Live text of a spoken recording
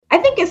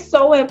think it's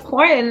so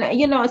important,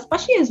 you know,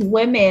 especially as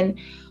women.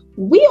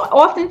 We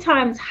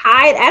oftentimes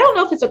hide. I don't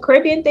know if it's a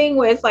Caribbean thing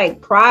where it's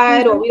like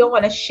pride or we don't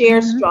want to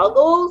share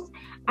struggles.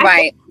 I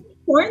think it's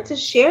important to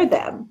share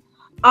them.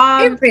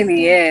 It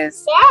really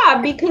is. Yeah,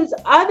 because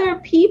other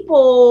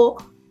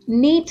people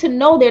need to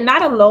know they're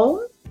not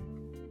alone.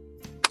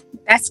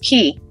 That's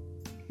key.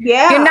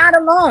 Yeah. You're not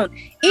alone.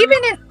 Even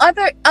in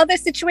other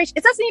situations,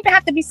 it doesn't even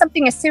have to be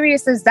something as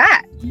serious as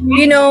that.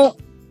 You know,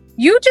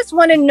 you just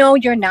want to know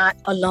you're not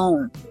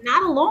alone. You're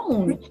not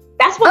alone.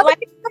 That's what life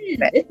is.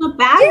 It's a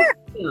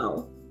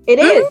battlefield. It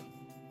is.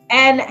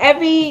 And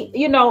every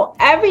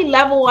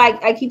level,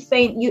 I keep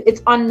saying,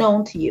 it's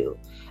unknown to you.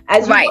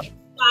 As you go through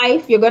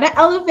life, you're going to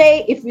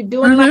elevate. If you're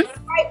doing life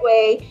the right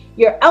way,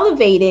 you're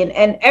elevating.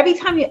 And every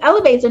time you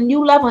elevate, it's a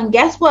new level. And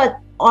guess what?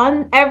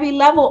 On every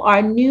level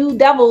are new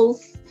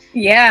devils.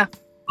 Yeah.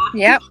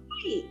 Yep.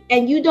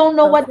 And you don't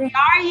know what they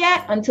are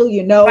yet until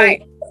you know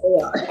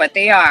what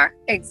they are.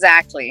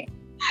 Exactly.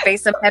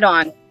 Face them head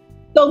on.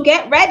 So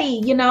get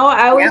ready. You know,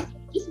 I always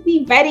just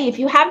be ready. If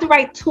you have the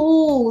right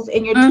tools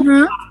in your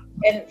toolbox,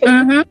 and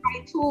the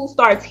right tool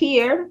starts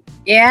here.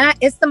 Yeah,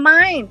 it's the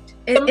mind.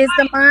 It is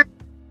the mind.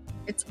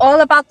 It's all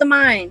about the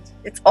mind.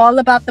 It's all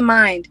about the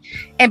mind.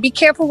 And be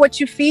careful what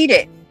you feed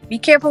it. Be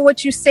careful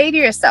what you say to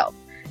yourself.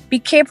 Be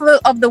careful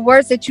of the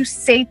words that you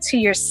say to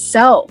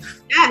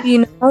yourself. Yes.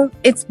 You know,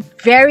 it's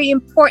very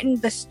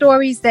important, the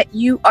stories that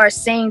you are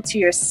saying to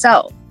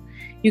yourself.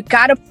 You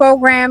got to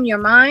program your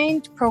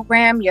mind,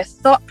 program your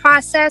thought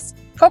process,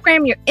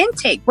 program your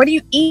intake. What are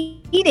you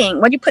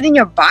eating? What do you put in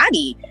your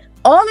body?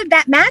 All of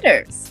that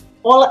matters.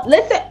 Well,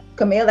 listen,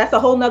 Camille, that's a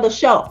whole nother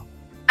show.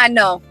 I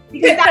know.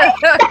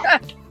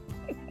 That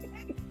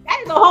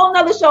is a whole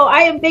nother show.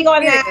 I am big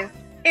on that.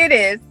 It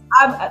is.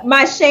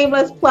 My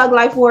shameless plug,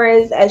 Life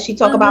Warriors, as she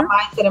talk about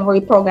mindset and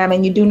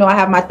reprogramming. You do know I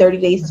have my 30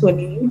 days to a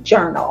new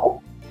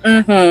journal.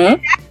 And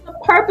that's the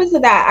purpose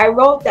of that. I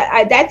wrote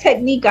that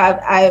technique.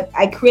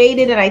 I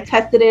created and I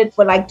tested it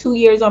for like 2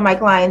 years on my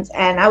clients.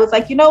 And I was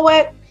like, you know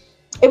what?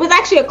 It was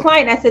actually a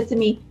client that said to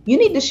me, you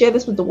need to share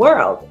this with the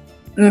world.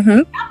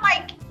 I'm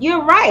like,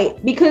 you're right.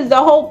 Because the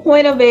whole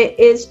point of it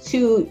is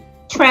to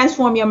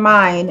transform your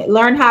mind,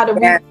 learn how to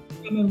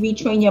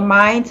retrain your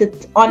mind to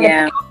on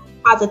the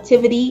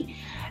positivity.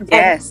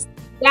 Yes.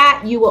 And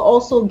that you will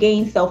also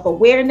gain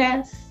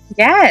self-awareness.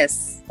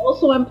 Yes.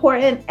 Also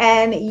important.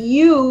 And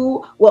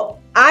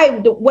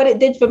what it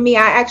did for me,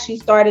 I actually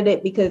started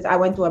it because I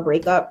went through a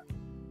breakup.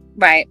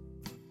 Right.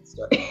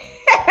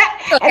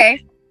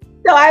 Okay.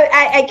 So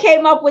I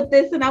came up with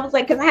this and I was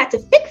like, because I had to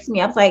fix me.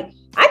 I was like,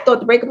 I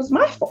thought the breakup was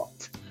my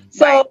fault.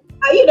 So,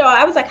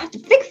 I was like, I have to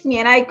fix me.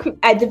 And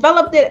I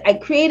developed it, I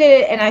created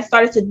it, and I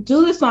started to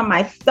do this on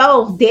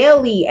myself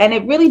daily. And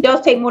it really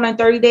does take more than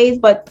 30 days,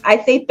 but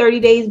I say 30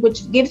 days,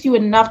 which gives you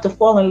enough to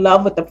fall in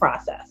love with the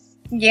process.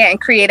 Yeah,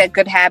 and create a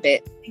good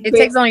habit. It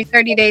takes only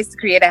 30 days to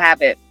create a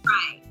habit.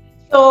 Right.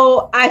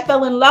 So I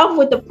fell in love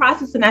with the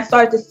process and I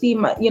started to see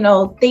my,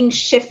 things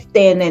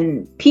shifting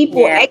and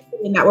people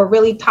exiting that were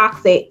really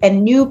toxic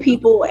and new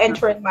people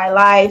entering my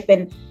life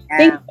and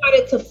things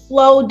started to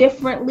flow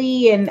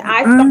differently and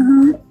I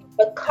started to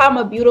become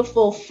a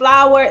beautiful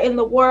flower in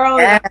the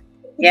world.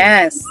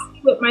 Yes.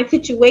 With my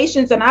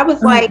situations. And I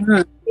was like,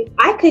 if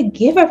I could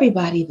give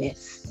everybody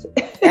this.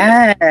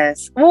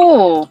 Yes.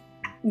 Oh,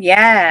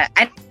 yeah.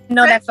 I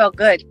know that felt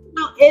good.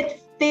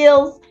 It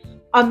feels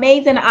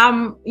amazing.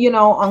 I'm,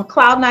 on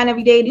cloud nine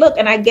every day. Look,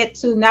 and I get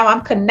to now I'm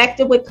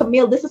connected with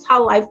Camille. This is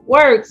how life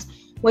works.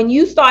 When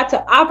you start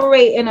to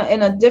operate in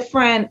a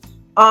different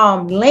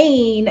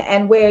lane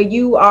and where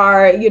you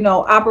are,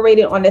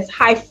 operating on this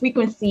high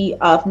frequency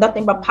of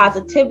nothing but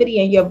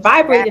positivity and you're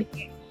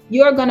vibrating,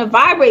 you're going to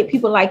vibrate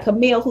people like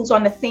Camille who's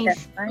on the same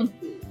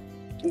frequency.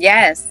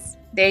 Yes.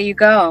 There you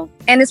go.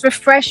 And it's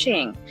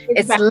refreshing.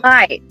 Exactly. It's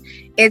light.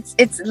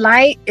 It's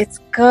light. It's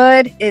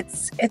good.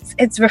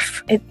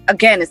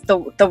 Again, it's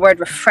the word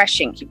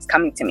refreshing keeps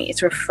coming to me.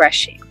 It's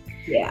refreshing.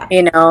 Yeah.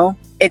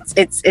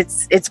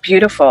 It's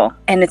beautiful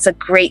and it's a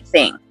great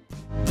thing.